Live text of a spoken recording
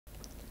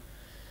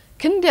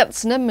Kendiat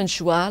senam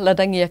mensua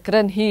ladang ia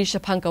keren hi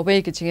syapang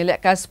kawai ke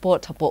Jingialehkai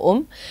sport hapo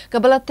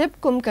kabalatip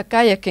kum ka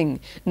kayaking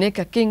ne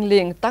ka king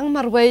ling tang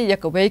marway ya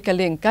kawai ka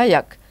ling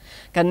kayak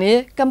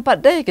kani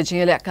kampat day ke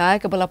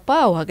Jingialehkai kabala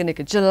pau hagani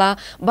ke Yylla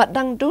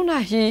badang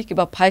dunahi ki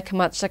ba pai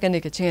khamat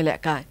sakani ke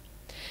Jingialehkai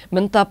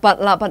mentapat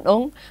laban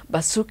ong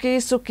basuki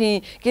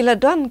kila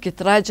don ki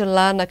trai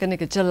Yylla nakani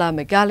ke Yylla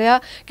Meghalaya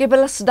ki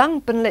bala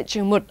Sdang penlet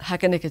jingmut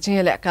hakani ke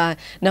Jingialehkai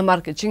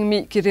namar ke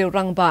jingmi ki riu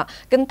rangba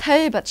kan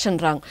thai bat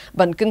chenrang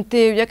ban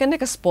kentiu ya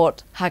kani ke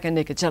sport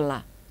hakani ke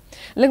Yylla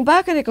lengba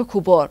kani ke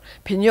kubor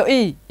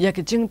pinyoi ya ke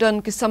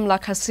jingdon ki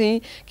Samla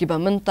khasi ki ba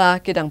menta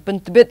ki dang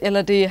pentbit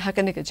eladi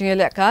hakani ke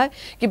Jingialehkai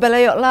ki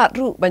balayok lat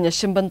ru banya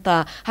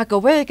shimbenta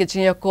hakawe ke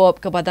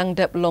Jingiakop ke badang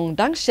dep long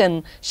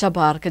dangshen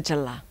shabar ke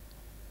Yylla.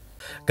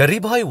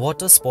 Bhoi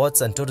Water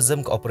Sports and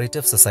Tourism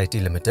Cooperative Society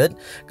Limited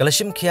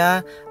kalashim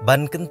kia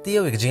ban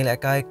kentiu ke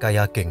Jingialehkai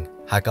Kayaking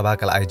hakaba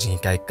kala ai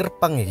Jingialehkai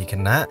kerpang ki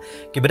kena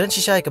ki badan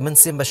shisai ke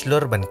mensim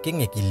bachelor ban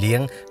king ki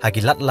lieng hagi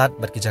lat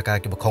bat ki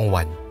jaka ki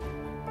bakongwan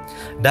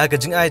da ke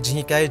jing ai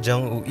Jingialehkai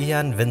jong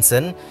Ian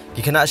Vincent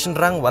ki kena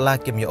shenrang wala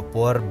ki mi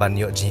opor ban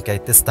yo Jingialehkai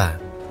testa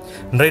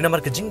Nrai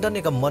namar ke jingdan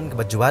ni ka mon ke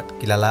bajuat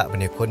kilala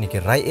bani kon ni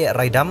ki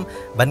rai dam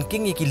ban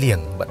king ki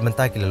lieng bat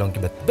menta ki lalong ki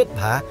bet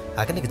bha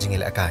akan ni ke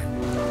Jingialehkai.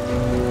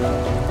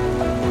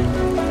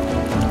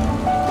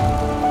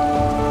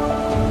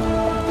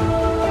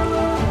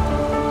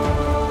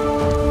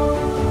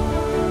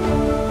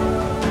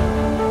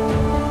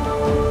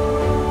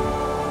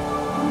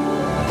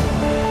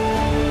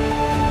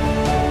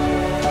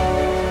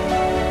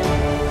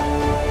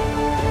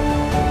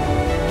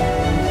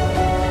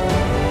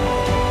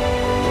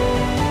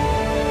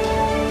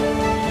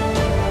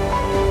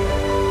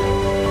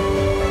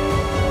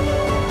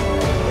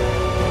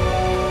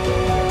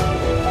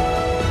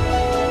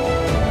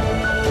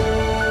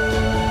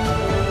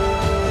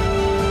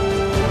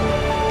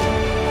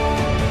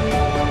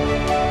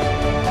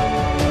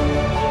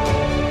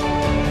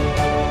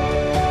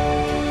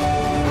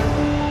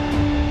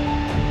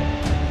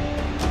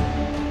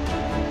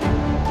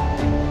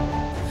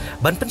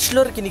 Ban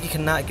penslor kini ki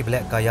kena ki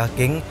belak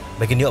kayaking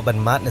bagi niok ban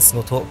mat nes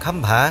ngoto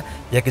kambha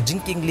ya ke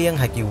jingking liang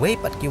haki wei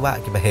pat ki wa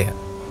ki bahe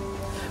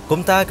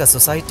kumta ka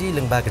society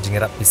lengba ke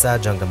jingirat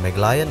pisa jong ke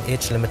Meghalaya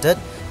Age Limited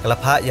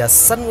kalapha ya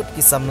sangut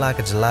ki Samla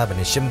ke Yylla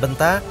bani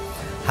shimbenta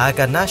ha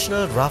ka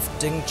National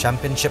Rafting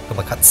Championship ke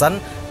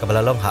bakatsan ke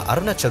balalong ha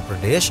Arunachal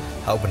Pradesh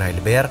ha ubnai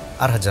leber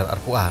arhajar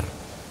arpuar.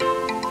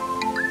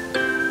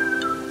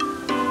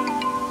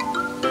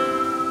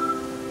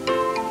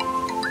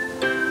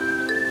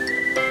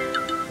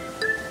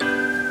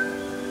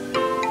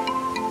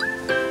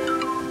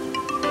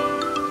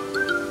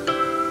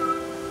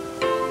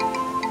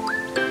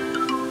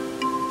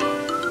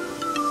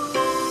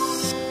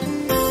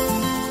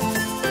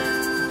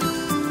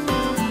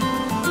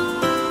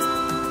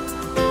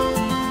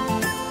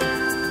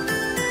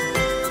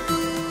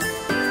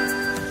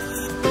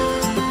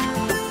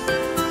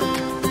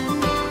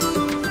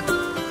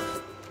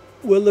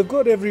 Well, they've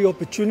got every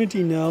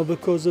opportunity now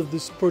because of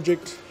this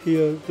project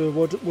here, the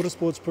water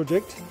sports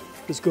project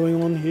that's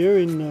going on here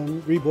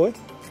in Bhoi.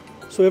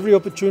 So every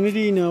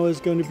opportunity now is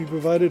going to be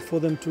provided for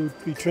them to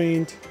be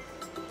trained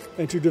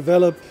and to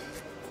develop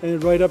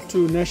and right up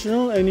to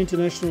national and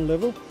international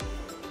level.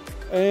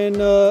 And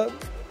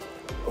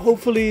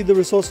hopefully the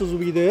resources will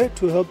be there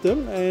to help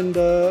them. And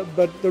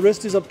but the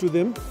rest is up to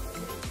them,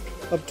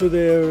 up to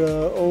their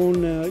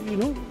own,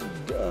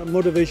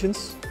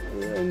 motivations.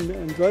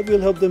 And drive will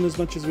help them as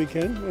much as we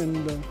can,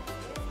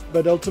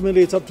 but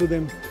ultimately it's up to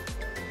them.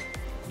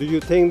 Do you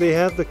think they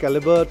have the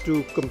caliber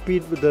to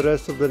compete with the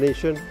rest of the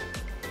nation?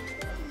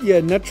 Yeah,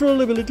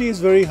 natural ability is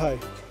very high,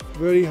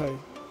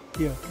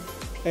 yeah.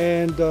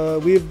 And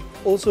we've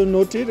also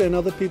noted, and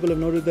other people have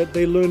noted, that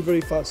they learn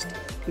very fast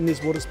in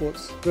this water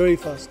sports, very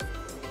fast.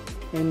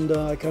 And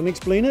I can't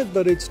explain it,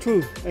 but it's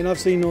true. And I've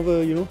seen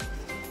over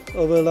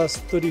the last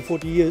 30,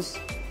 40 years,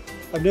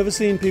 I've never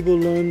seen people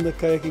learn the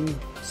kayaking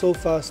so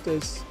fast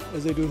as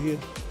they do here.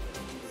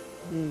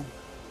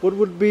 What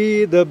would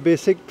be the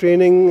basic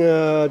training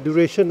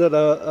duration that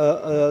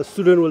a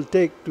student will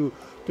take to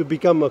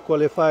become a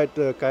qualified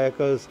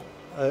kayakers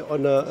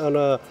on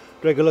a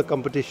regular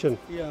competition?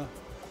 Yeah.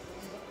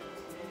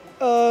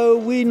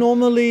 We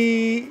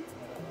normally,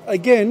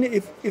 again,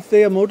 if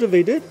they are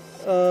motivated,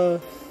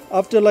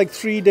 after like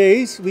 3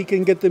 days, we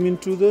can get them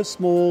into the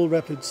small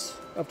rapids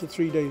after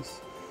 3 days.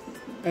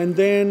 And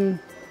then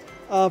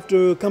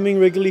after coming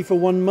regularly for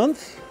 1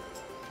 month,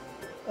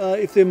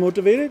 if they're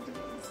motivated,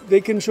 they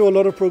can show a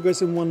lot of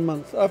progress in 1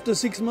 month. After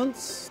 6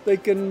 months, they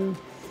can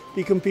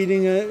be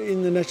competing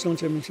in the national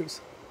championships.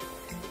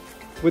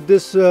 With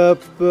this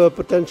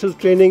potential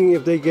training,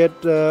 if they get,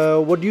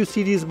 what do you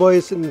see these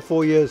boys in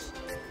 4 years?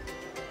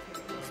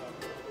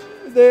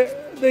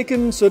 They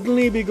can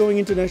certainly be going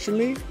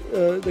internationally.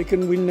 They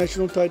can win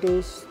national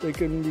titles. They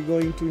can be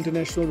going to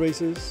international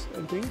races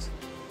and things.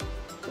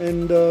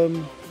 And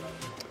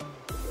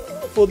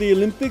for the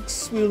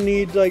Olympics, we'll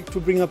need to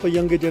bring up a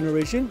younger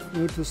generation,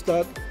 to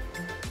start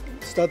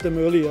them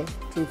earlier.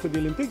 for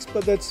the Olympics,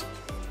 but that's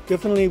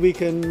definitely we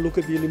can look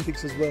at the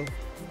Olympics as well.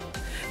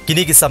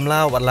 Kini ki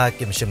Samla wala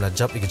ki mshimla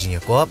job igi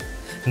Jingialehkai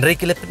nrei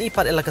ki lepni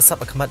pat ela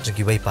kasap akmat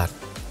jagi weipat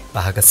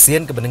bahaga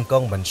sien ke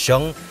benengkong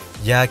bansyong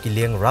ya ki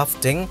liang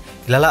rafting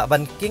lala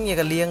ban king ya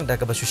ka liang da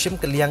ka basushim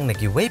ke liang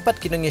nagi weipat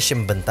kinong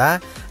yeshim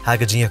benta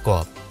haga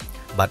Jingialehkai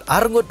bat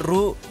arngut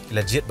ru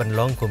legit ban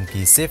long kum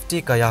ki safety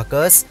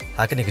kayakers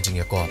haga ni ke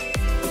Jingialehkai.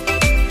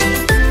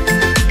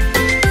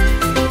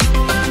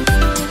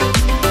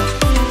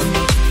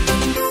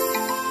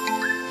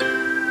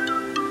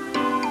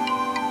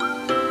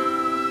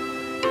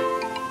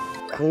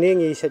 Hang ni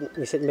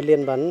ngiset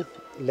million ban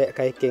le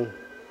kayaking.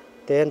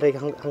 Ten rei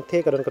hang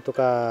the kadon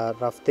katuka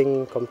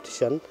rafting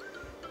competition.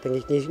 Ten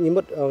ni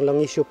mut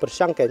lang isu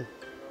persang ken.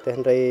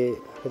 Ten rei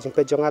jing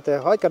pe jonga te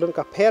hoi kadon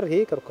ka pher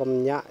hi ka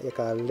kom nya ya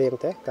ka leng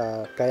te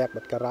ka kayak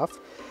bat ka raf.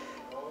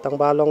 Tang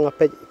balong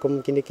ape kum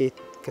kini ki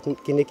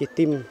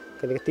tim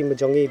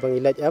jongi bang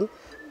ilaj am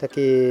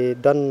taki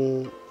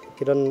don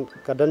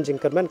kadon jing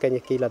kerman kan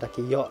ki la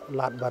ki yo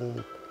lat ban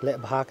le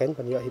bha ken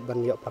ban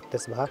yo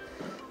practice bha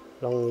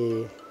long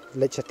i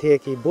lechathe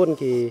ki bon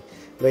ki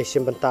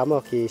weisim bantama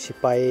ki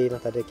sipai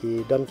na tade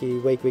ki don ki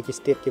wei ki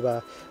state ki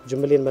ba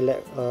jumelin male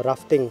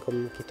rafting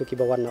kum kitu ki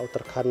bawan na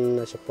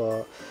Uttarakhand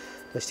sepo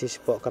mesti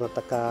sepo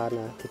Karnataka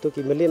na kitu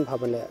ki melin bha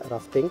male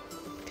rafting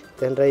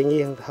ten rai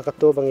ngi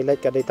hakato bang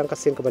ilai ka dai tang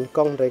kasin ka ban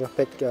kong rai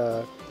ngapet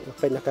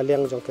na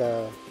kaliang jong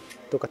ka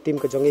tu ka tim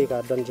ka jongi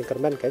ka don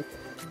jingkerman kan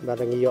ba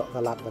ngi yo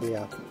galat ban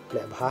ya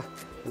le bha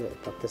le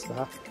practice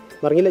bha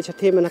mar ngi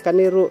lechathe mana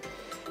kaniru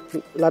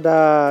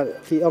lada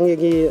ki ong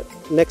yang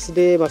next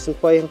day masun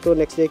poi yang tu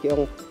next day ki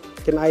ong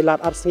ken ai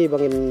lat ars ngi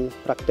bangin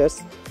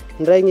practice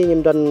ndrai ngi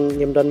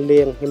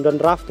ngim don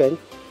raf kan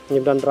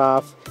ngim don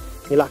raf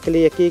nilak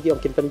kali ki ong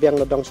kin penbiang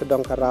lodong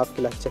sedong karaf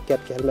kila jaket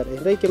ki helmet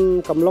ndrai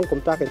kim kamlong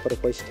kum ta ken por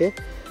poi ske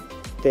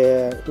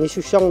te ni su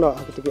shong no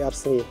ki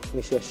ars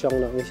ngi su shong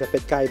no ngi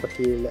sepet kai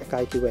baki le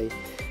kai ki wei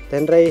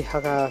ten ndrai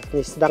haka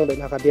ni sedang ben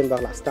haka dien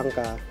bang la sedang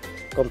ka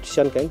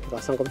competition kan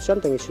pasang competition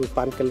tengi su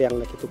pan keliang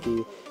na kitu ki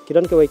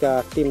kidon ke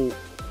ka tim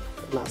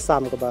na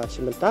sam ke ba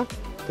simenta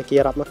te ki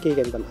rap maki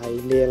kan ban ai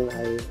leng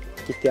ai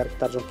kitiar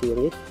tar jong ki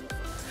ngi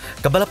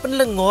kabalapan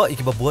lengo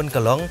iki babuan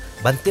kalong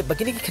bantip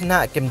bagini ki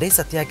kena kem dei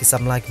satya ki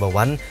Samla ki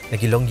bawan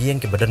nagi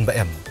longgieng ki badan ba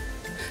em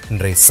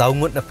ndrei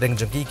saungut na preng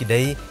jong ki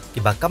dei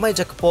ki ba kamai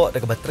jakpo da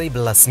ka batrai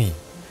belas ni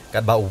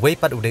kat ba wei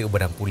pat udai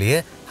ubadam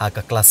pule ha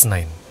ka kelas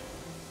 9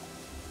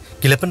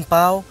 kilepen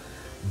pau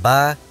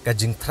ba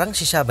kajing trang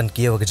shisha ban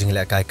kiyo ka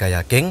Jingialehkai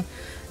kayaking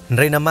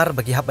nrei namar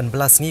bagi haban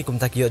belas ngi kum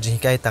tak kiyo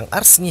Jingialehkai tang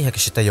ars ngi ha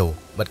kishitayo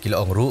bat kilo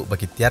ongru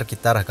bagi tiar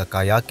kitar ka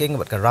kayaking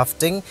bat ka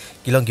rafting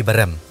kilong ki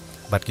barem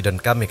bat kidon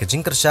kami ka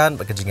jingkershan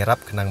bat ka jingerap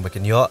kenang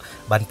bakin yo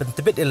ban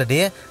pentebit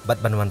elade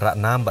bat ban wan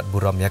nam bat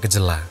buram ya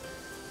kejela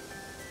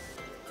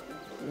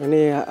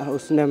ini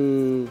usnem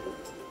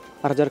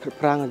arjar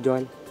perang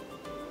join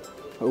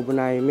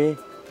ubunai me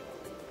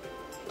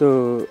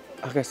to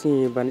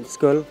akasni ban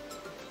school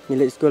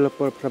nilai sekolah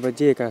por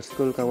prabaje ka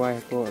sekolah ka wai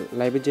ko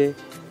lai baje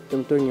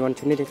tum ngiwan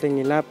chuni te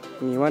ngilap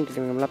ngiwan te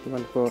ngamlap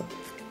ngiwan ko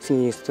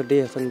singi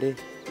Sunday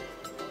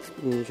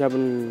ni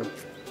sabun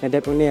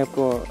nadap ni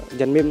ko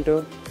janmim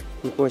to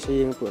ko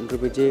saying ko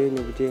rubaje ni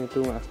baje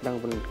tu Sdang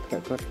pun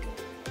ka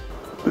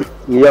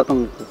ngiyo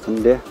tong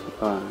Sunday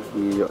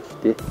ngiyo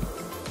ti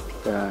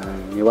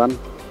ngiwan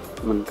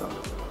man ka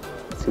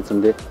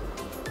Sunday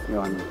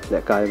ngiwan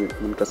Jingialehkai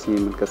man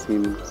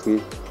kasi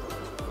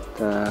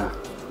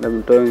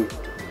dan tôi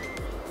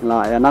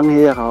là ya nang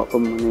hi ka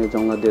kum ni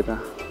jong la deta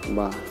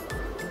ba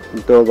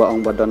to ba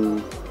ong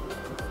badan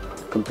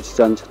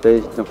competition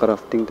chate jong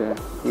crafting te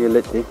ye le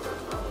ti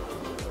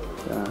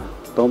ya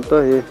tom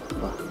to hi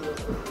ba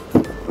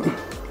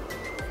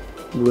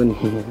buồn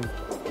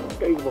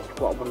cái bọc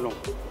quả ban long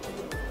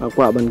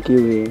quả ban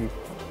kiwi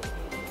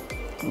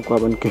quả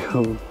ban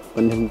kiw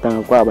ban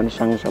hintang quả ban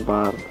sang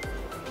sabar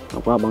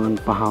quả bangan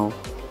pahau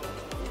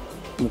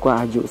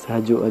quả aju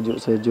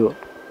sajo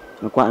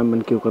quả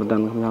ban kiw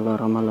kerdan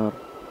malor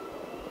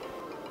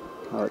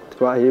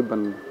Tua hi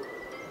ban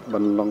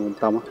long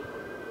tam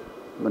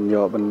ban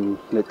yo ban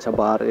le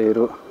chabar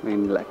eru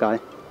in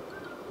Jingialehkai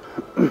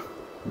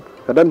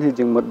kadan hi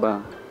jing mot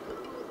ba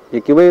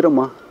ye ki wei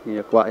roma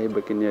ye kwa hi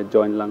bakin ye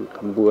join lang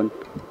kambuan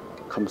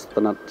kam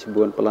stanat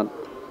cibuan pelan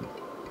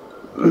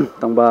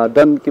tang ba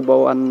dan ki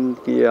bawan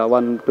ki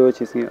awan to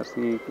chisni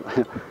asni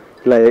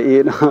lai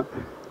i na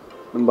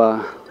ba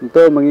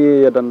to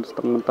mangi ya dan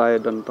stang mentai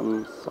dan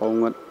tang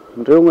saungat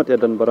reungat ya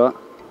dan bara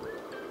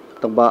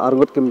tangba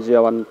argut kim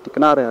jiawan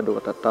tiknare adu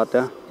kata ta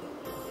te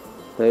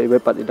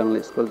bepat idang le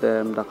skol te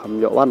mdak ham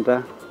yo wan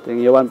ta teng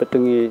yawan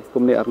petengi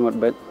kumni argut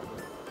bet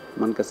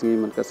man kasi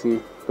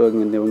to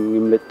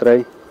ngim le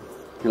trai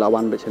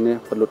lawan bet sene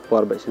pelut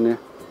por bet sene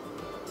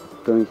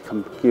to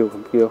kam kiu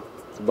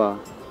seba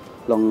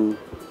long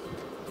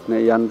ne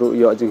yan ru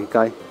yo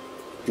Jingialehkai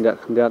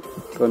ndak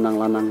to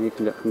nang lanang hi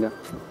ndak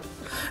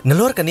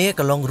Nalor kani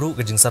kalong ru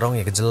ke jing sarong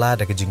ya ke jela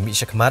da ke jing mi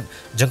syakmat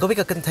jangkowi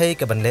ka kentai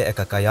ke banle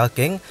ka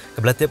kayaking ke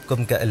belatip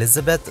kum ke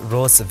Elizabeth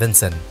Rose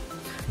Vincent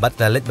bat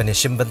dalit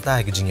banishim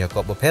bentah ke jingya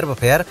kok beper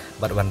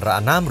bat wan ra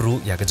anam ru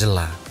ya ke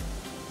jela.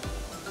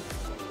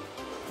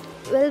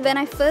 Well, when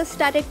I first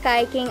started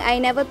kayaking, I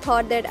never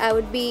thought that I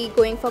would be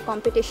going for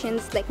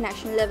competitions like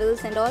national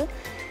levels and all.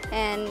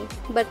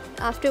 But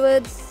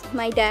afterwards,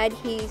 my dad,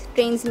 he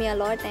trains me a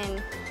lot,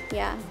 and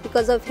yeah,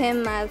 because of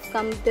him, I've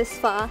come this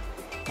far,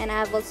 and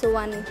I have also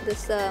won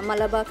this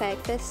Malabar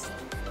Kayak Fest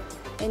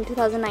in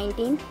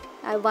 2019.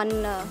 I won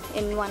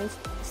in one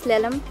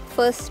slalom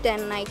first,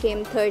 and I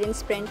came third in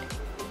sprint.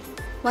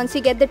 Once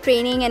you get the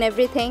training and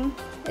everything,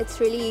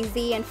 it's really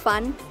easy and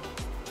fun,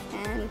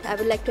 and I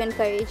would like to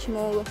encourage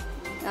more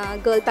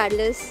girl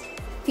paddlers,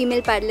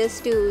 female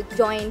paddlers to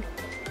join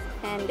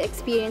and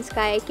experience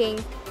kayaking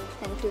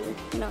and to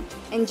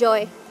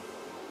enjoy.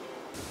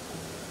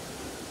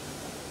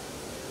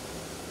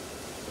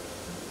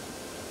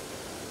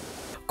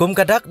 Kum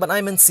kadak ban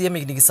ai mensia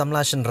mi ni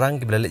Samla shenrang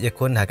ke belalit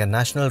yakun hakan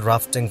National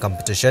Rafting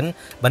Competition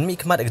ban mi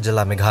khmat ke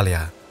jela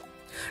Meghalaya.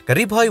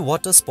 Bhoi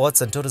Water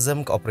Sports and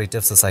Tourism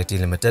Cooperative Society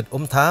Limited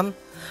tham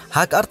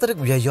hak artarik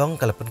wyayong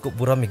kalapan kuk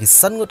buram mi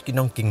sangut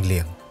kinong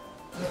kingliang.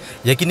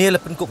 Yakini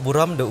lapan kuk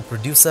buram da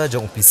producer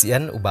jong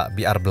PCN uba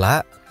BR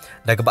Bla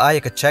da keba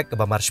ke check ke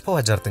march po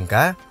hajar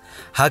tengka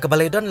ha ke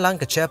balaidon lang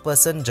ke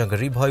chairperson jong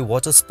Bhoi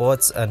Water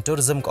Sports and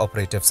Tourism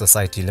Cooperative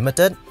Society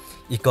Limited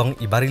ikong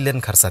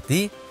Ibarilen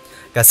Kharsati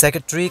ke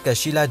secretary ke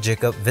Yylla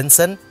Jacob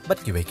Vincent bat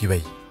kiwai.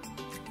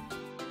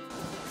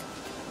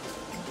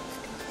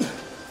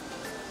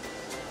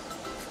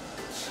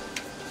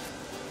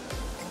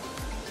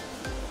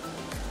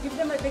 Give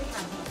them a big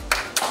hand.